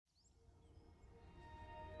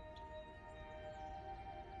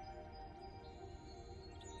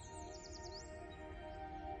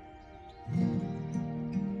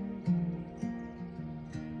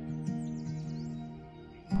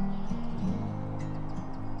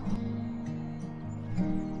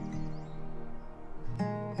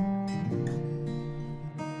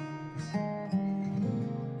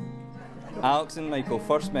Alex and Michael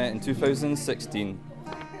first met in 2016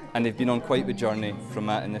 and they've been on quite the journey from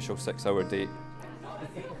that initial 6-hour date.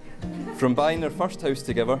 From buying their first house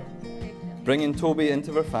together, bringing Toby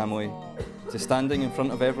into their family, to standing in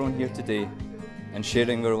front of everyone here today and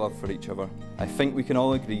sharing their love for each other. I think we can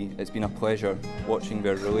all agree it's been a pleasure watching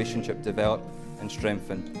their relationship develop and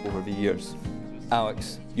strengthen over the years.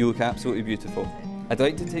 Alex, you look absolutely beautiful. I'd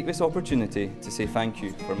like to take this opportunity to say thank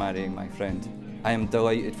you for marrying my friend. I am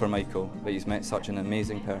delighted for Michael that he's met such an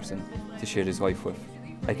amazing person to share his life with.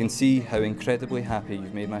 I can see how incredibly happy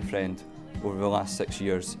you've made my friend over the last 6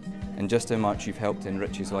 years and just how much you've helped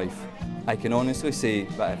enrich his life. I can honestly say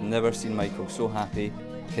that I've never seen Michael so happy,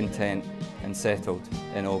 content and settled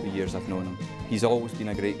in all the years I've known him. He's always been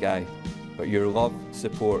a great guy, but your love,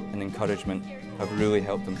 support and encouragement have really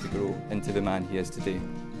helped him to grow into the man he is today.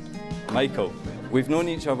 Michael, we've known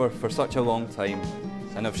each other for such a long time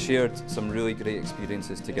and have shared some really great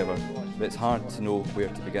experiences together, but it's hard to know where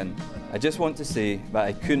to begin. I just want to say that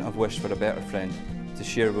I couldn't have wished for a better friend to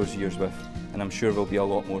share those years with, and I'm sure there'll be a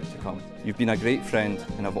lot more to come. You've been a great friend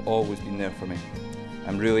and have always been there for me.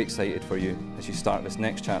 I'm really excited for you as you start this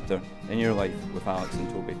next chapter in your life with Alex and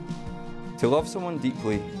Toby. To love someone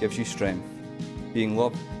deeply gives you strength. Being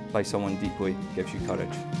loved by someone deeply gives you courage.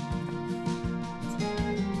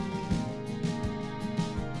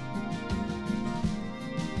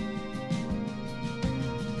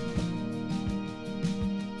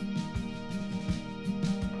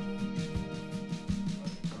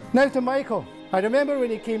 Now to Michael. I remember when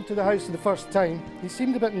he came to the house for the first time, he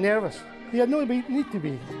seemed a bit nervous. He had no need to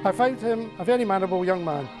be. I found him a very mannerable young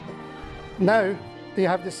man. Now they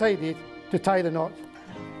have decided to tie the knot,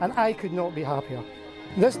 and I could not be happier.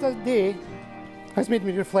 This day has made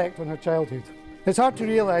me reflect on her childhood. It's hard to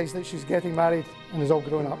realise that she's getting married and is all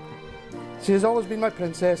grown up. She has always been my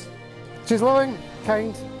princess. She's loving,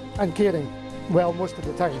 kind and caring, well, most of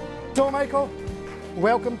the time. So Michael,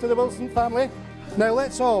 welcome to the Wilson family. Now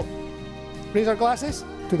let's all raise our glasses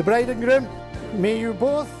to the bride and groom. May you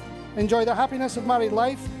both enjoy the happiness of married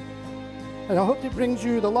life, and I hope it brings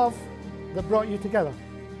you the love that brought you together.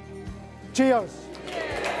 Cheers!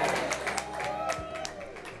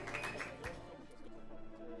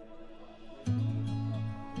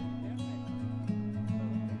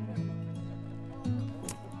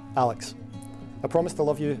 Alex, I promise to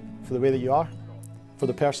love you for the way that you are, for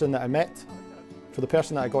the person that I met, for the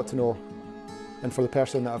person that I got to know, and for the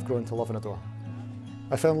person that I've grown to love and adore.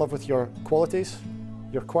 I fell in love with your qualities,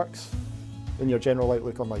 your quirks, and your general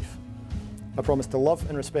outlook on life. I promise to love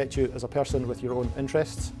and respect you as a person with your own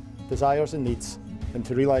interests, desires and needs, and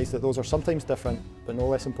to realise that those are sometimes different, but no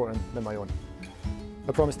less important than my own.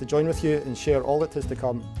 I promise to join with you and share all that is to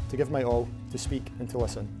come, to give my all, to speak and to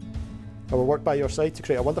listen. I will work by your side to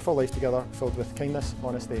create a wonderful life together filled with kindness,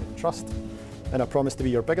 honesty and trust, and I promise to be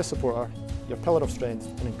your biggest supporter, your pillar of strength,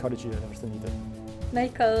 and encourage you in everything you do.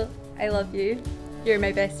 Michael, I love you. You're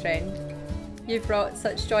my best friend. You've brought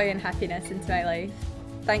such joy and happiness into my life.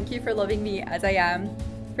 Thank you for loving me as I am,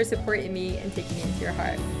 for supporting me and taking me into your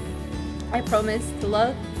heart. I promise to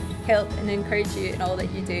love, help and encourage you in all that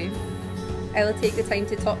you do. I will take the time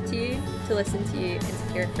to talk to you, to listen to you and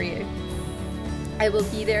to care for you. I will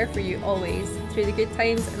be there for you always, through the good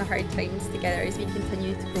times and the hard times together as we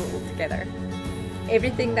continue to grow old together.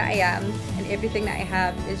 Everything that I am and everything that I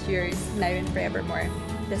have is yours now and forevermore.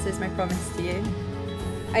 This is my promise to you.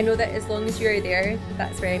 I know that as long as you are there,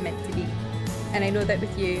 that's where I'm meant to be. And I know that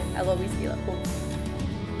with you, I'll always feel at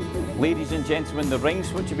home. Ladies and gentlemen, the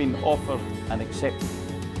rings which have been offered and accepted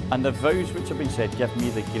and the vows which have been said give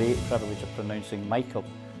me the great privilege of pronouncing Michael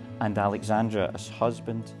and Alexandria as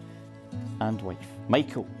husband and wife.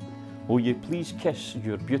 Michael, will you please kiss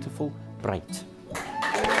your beautiful bride?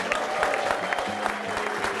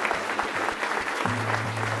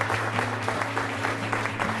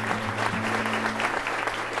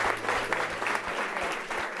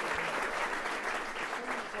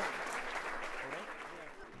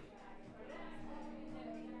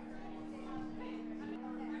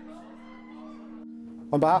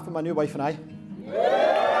 On behalf of my new wife and I,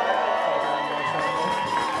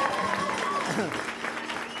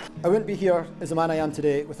 I wouldn't be here as the man I am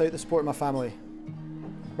today without the support of my family.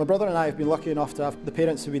 My brother and I have been lucky enough to have the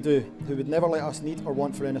parents who we do, who would never let us need or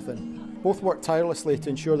want for anything. Both worked tirelessly to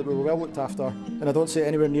ensure that we were well looked after, and I don't say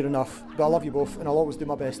anywhere near enough, but I love you both and I'll always do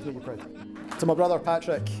my best to make you proud. To my brother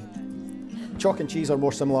Patrick, chalk and cheese are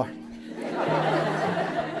more similar,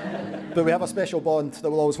 but we have a special bond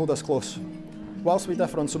that will always hold us close. Whilst we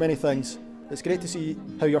differ on so many things, it's great to see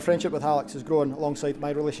how your friendship with Alex has grown alongside my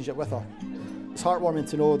relationship with her. It's heartwarming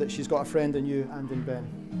to know that she's got a friend in you and in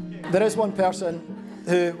Ben. There is one person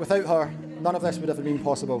who, without her, none of this would have been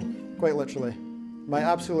possible, quite literally. My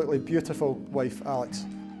absolutely beautiful wife, Alex.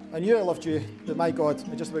 I knew I loved you, but my God,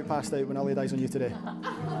 I just about passed out when I laid eyes on you today.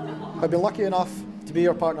 I've been lucky enough to be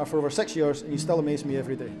your partner for over 6 years, and you still amaze me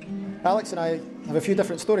every day. Alex and I have a few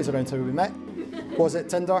different stories around how we met. Was it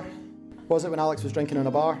Tinder? Was it when Alex was drinking in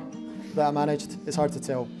a bar that I managed? It's hard to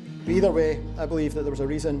tell. But either way, I believe that there was a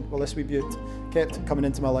reason why this wee beaut kept coming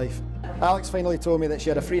into my life. Alex finally told me that she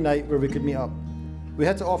had a free night where we could meet up. We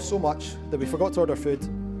hit it off so much that we forgot to order food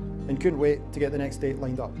and couldn't wait to get the next date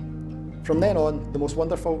lined up. From then on, the most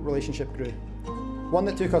wonderful relationship grew. One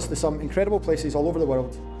that took us to some incredible places all over the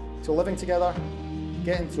world, to living together,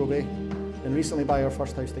 getting Toby, and recently buy our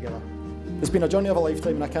first house together. It's been a journey of a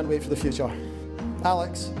lifetime and I can't wait for the future.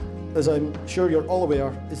 Alex, as I'm sure you're all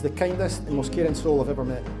aware, is the kindest and most caring soul I've ever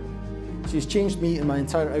met. She's changed me and my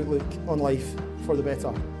entire outlook on life for the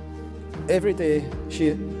better. Every day, she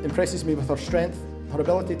impresses me with her strength, her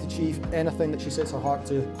ability to achieve anything that she sets her heart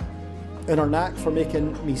to, and her knack for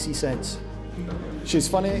making me see sense. She's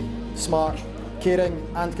funny, smart, caring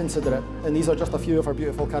and considerate, and these are just a few of her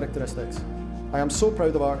beautiful characteristics. I am so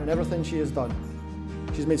proud of her and everything she has done.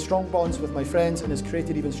 She's made strong bonds with my friends and has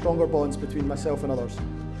created even stronger bonds between myself and others.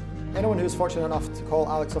 Anyone who is fortunate enough to call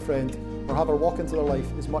Alex a friend or have her walk into their life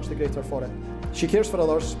is much the greater for it. She cares for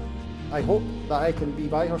others. I hope that I can be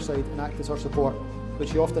by her side and act as her support,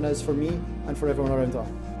 which she often is for me and for everyone around her.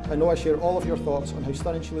 I know I share all of your thoughts on how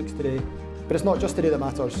stunning she looks today, but it's not just today that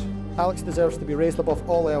matters. Alex deserves to be raised above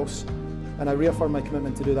all else, and I reaffirm my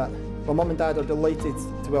commitment to do that. My mum and dad are delighted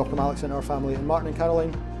to welcome Alex into our family, and Martin and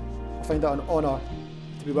Caroline, I find that an honour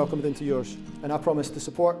to be welcomed into yours, and I promise to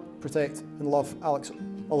support, protect and love Alex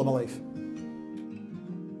all of my life.